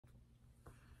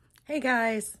Hey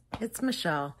guys, it's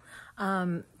Michelle.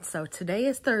 So today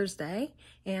is Thursday,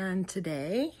 and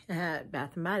today at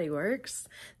Bath & Body Works,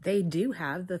 they do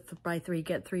have the buy 3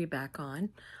 get 3 back on.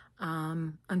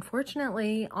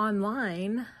 Unfortunately,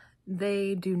 online,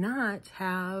 they do not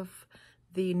have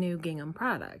the new gingham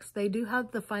products. They do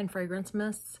have the fine fragrance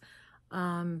mists.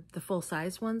 The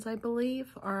full-size ones, I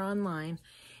believe, are online,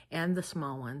 and the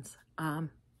small ones.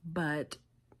 But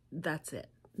that's it.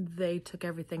 They took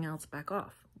everything else back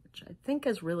off, which I think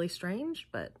is really strange,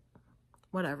 but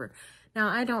whatever. Now,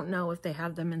 I don't know if they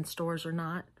have them in stores or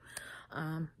not.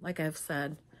 Like I've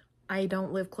said, I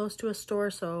don't live close to a store,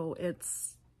 so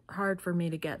it's hard for me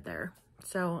to get there.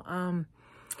 So,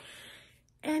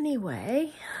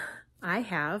 anyway, I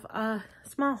have a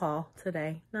small haul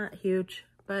today. Not huge,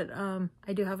 but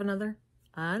I do have another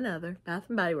Bath &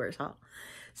 Body Works haul.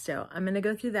 So I'm going to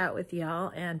go through that with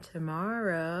y'all, and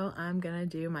tomorrow I'm going to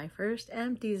do my first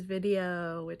empties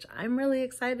video, which I'm really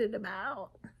excited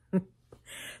about.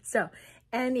 So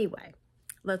anyway,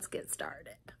 let's get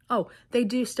started. Oh, they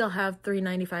do still have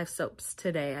 $3.95 soaps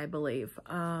today, I believe.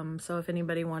 So if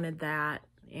anybody wanted that,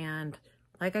 and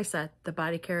like I said, the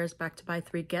body care is back to buy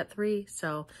 3 get 3,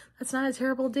 so that's not a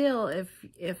terrible deal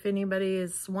if anybody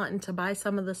is wanting to buy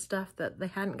some of the stuff that they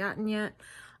hadn't gotten yet.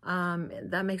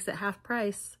 That makes it half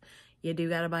price. You do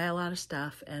got to buy a lot of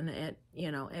stuff, and it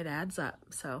adds up.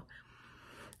 So,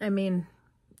 I mean,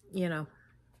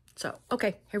 so,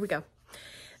 okay, here we go.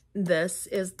 This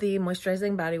is the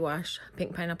moisturizing body wash,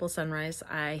 Pink Pineapple Sunrise.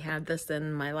 I had this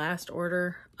in my last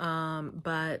order,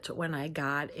 but when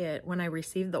I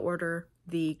received the order,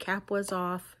 the cap was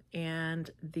off,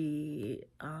 and the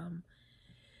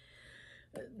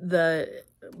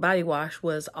body wash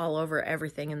was all over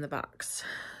everything in the box.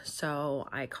 So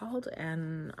I called,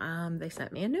 and they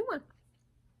sent me a new one.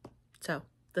 So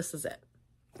this is it.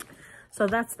 So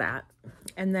that's that.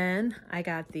 And then I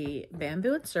got the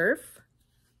Bamboo and Surf,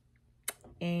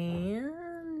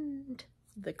 and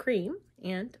the cream,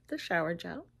 and the shower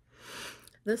gel.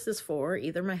 This is for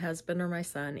either my husband or my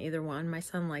son, either one. My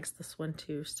son likes this one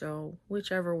too, so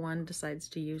whichever one decides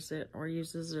to use it or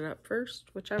uses it up first,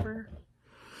 whichever.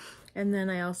 And then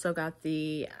I also got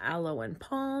the Aloe and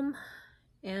Palm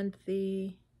and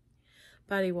the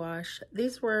body wash.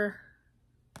 These were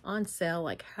on sale,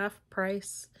 like half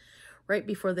price, right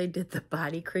before they did the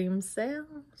body cream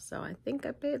sale. So I think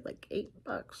I paid like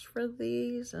 $8 for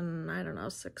these, and I don't know,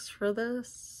 $6 for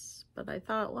this. But I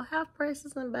thought, well, half price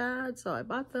isn't bad, so I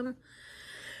bought them.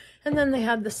 And then they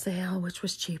had the sale, which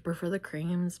was cheaper for the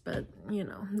creams, but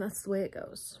that's the way it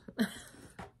goes.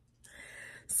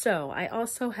 So I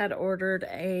also had ordered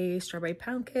a strawberry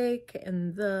pound cake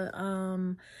and the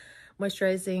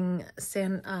moisturizing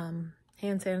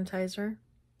hand sanitizer,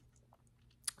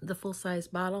 the full-size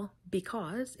bottle,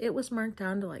 because it was marked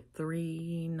down to like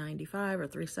 $3.95 or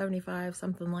 $3.75,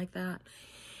 something like that.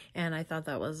 And I thought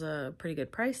that was a pretty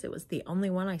good price. It was the only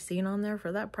one I seen on there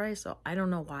for that price, so I don't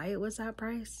know why it was that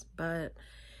price, but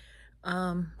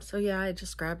so yeah, I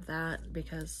just grabbed that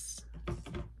because I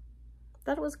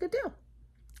thought it was a good deal.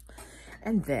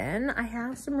 And then I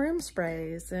have some room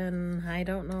sprays, and I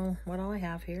don't know what all I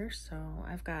have here. So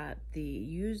I've got the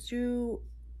Yuzu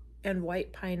and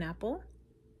White Pineapple.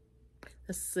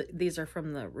 These are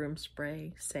from the room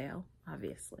spray sale,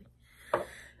 obviously.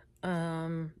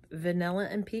 Vanilla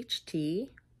and Peach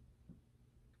Tea.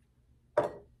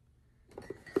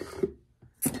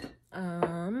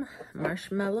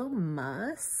 Marshmallow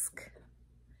Musk.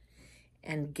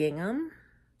 And Gingham.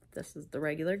 This is the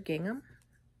regular gingham.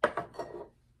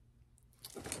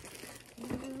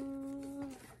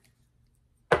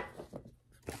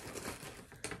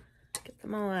 Get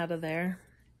them all out of there.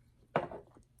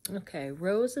 Okay,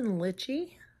 Rose and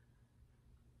Lychee.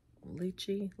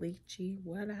 Lychee,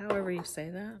 however you say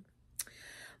that.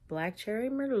 Black Cherry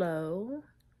Merlot.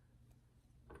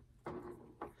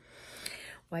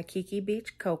 Waikiki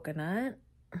Beach Coconut.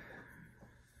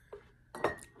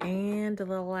 And the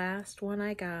last one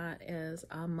I got is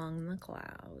Among the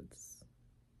Clouds.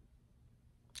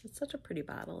 It's such a pretty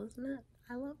bottle, isn't it?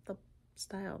 I love the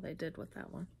style they did with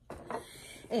that one.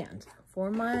 And for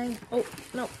my, oh,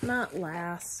 no, not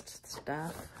last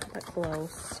stuff, but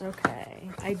close.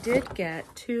 Okay. I did get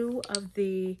 2 of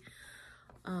the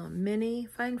mini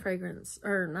fine fragrance,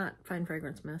 or not fine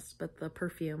fragrance mist, but the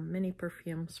mini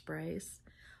perfume sprays.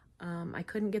 I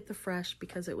couldn't get the fresh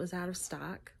because it was out of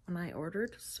stock when I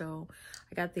ordered, so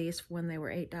I got these when they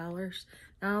were $8.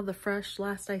 Now the fresh,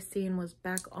 last I seen, was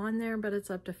back on there, but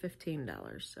it's up to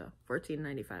 $15, so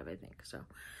 $14.95 I think. So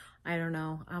I don't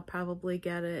know. I'll probably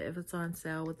get it if it's on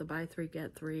sale with the buy 3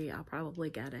 get 3. I'll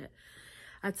probably get it.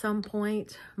 at some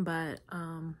point, but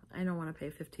I don't want to pay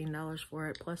 $15 for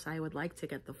it. Plus, I would like to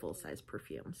get the full-size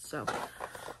perfumes. So,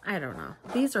 I don't know.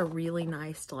 These are really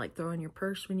nice to like throw in your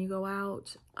purse when you go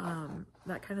out,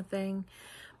 that kind of thing.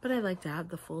 But I like to have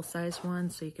the full-size one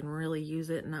so you can really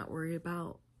use it and not worry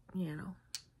about, you know.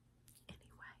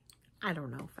 Anyway, I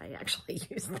don't know if I actually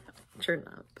use that much or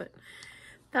not, but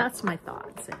that's my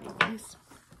thoughts anyways.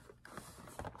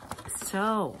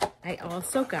 So, I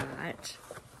also got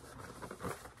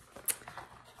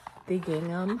the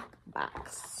gingham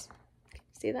box.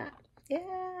 See that?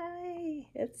 Yay!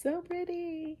 It's so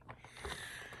pretty.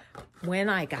 When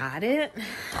I got it,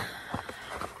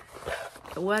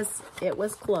 it was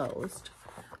closed,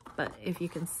 but if you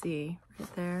can see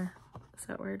right there, is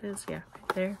that where it is? Yeah,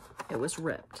 right there. It was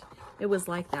ripped. It was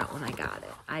like that when I got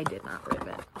it. I did not rip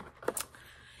it.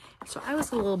 So I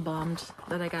was a little bummed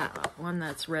that I got one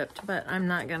that's ripped, but I'm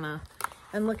not gonna.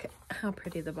 And look at how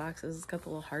pretty the box is. It's got the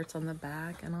little hearts on the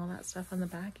back and all that stuff on the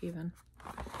back even.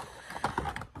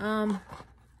 I'm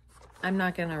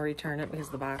not gonna return it because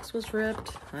the box was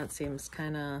ripped. That seems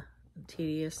kind of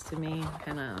tedious to me.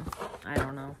 Kind of, I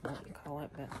don't know what you call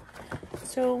it, but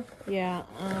so yeah.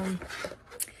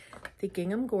 The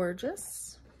Gingham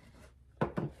Gorgeous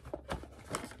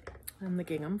and the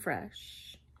Gingham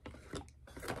Fresh.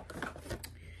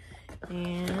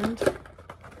 And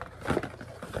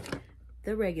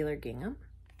the regular gingham.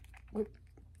 Oop.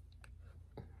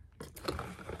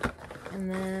 And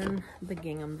then the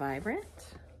Gingham Vibrant.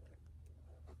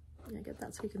 I get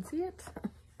that so you can see it.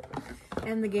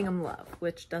 And the Gingham Love,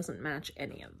 which doesn't match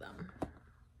any of them.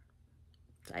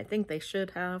 I think they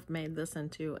should have made this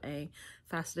into a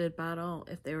faceted bottle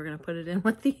if they were going to put it in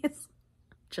with these.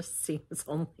 Just seems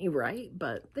only right,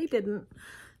 but they didn't.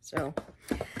 So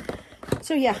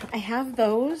yeah, I have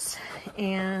those,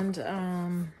 and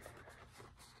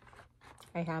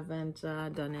I haven't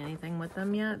done anything with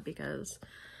them yet because,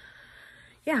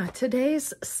 yeah,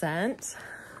 today's scent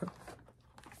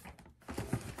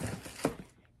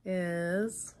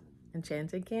is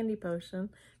Enchanted Candy Potion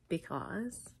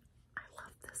because I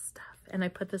love this stuff. And I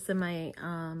put this in my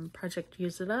project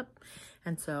Use It Up,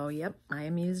 and so, yep, I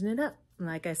am using it up.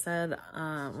 Like I said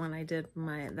when I did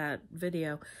that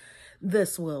video,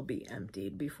 this will be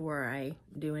emptied before I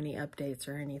do any updates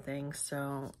or anything.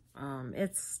 So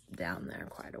it's down there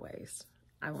quite a ways.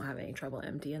 I won't have any trouble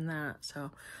emptying that.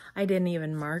 So I didn't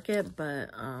even mark it,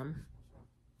 but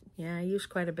yeah, I used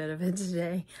quite a bit of it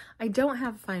today. I don't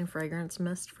have fine fragrance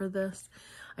mist for this.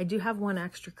 I do have one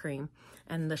extra cream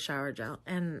and the shower gel,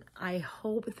 and I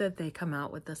hope that they come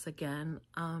out with this again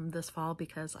this fall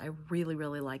because I really,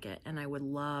 really like it, and I would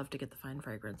love to get the fine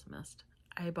fragrance mist.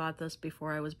 I bought this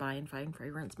before I was buying fine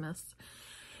fragrance mists,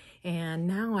 and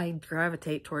now I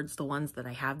gravitate towards the ones that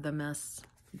I have the mists,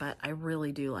 but I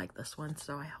really do like this one,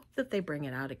 so I hope that they bring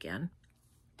it out again.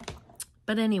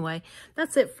 But anyway,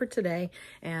 that's it for today,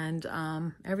 and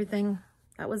everything,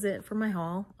 that was it for my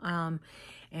haul.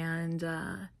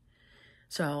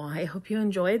 So I hope you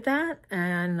enjoyed that,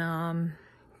 and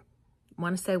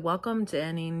want to say welcome to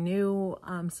any new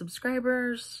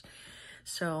subscribers.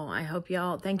 So I hope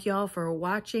thank y'all for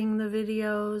watching the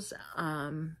videos.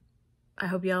 I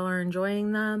hope y'all are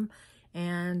enjoying them,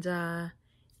 and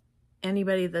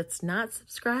anybody that's not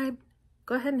subscribed,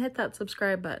 go ahead and hit that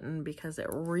subscribe button because it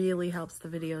really helps the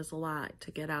videos a lot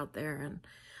to get out there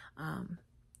and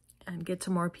get to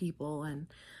more people. And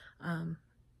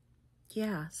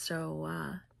yeah,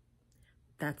 so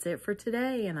that's it for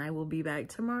today, and I will be back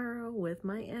tomorrow with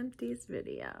my empties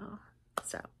video.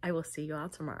 So I will see you all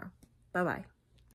tomorrow. Bye-bye.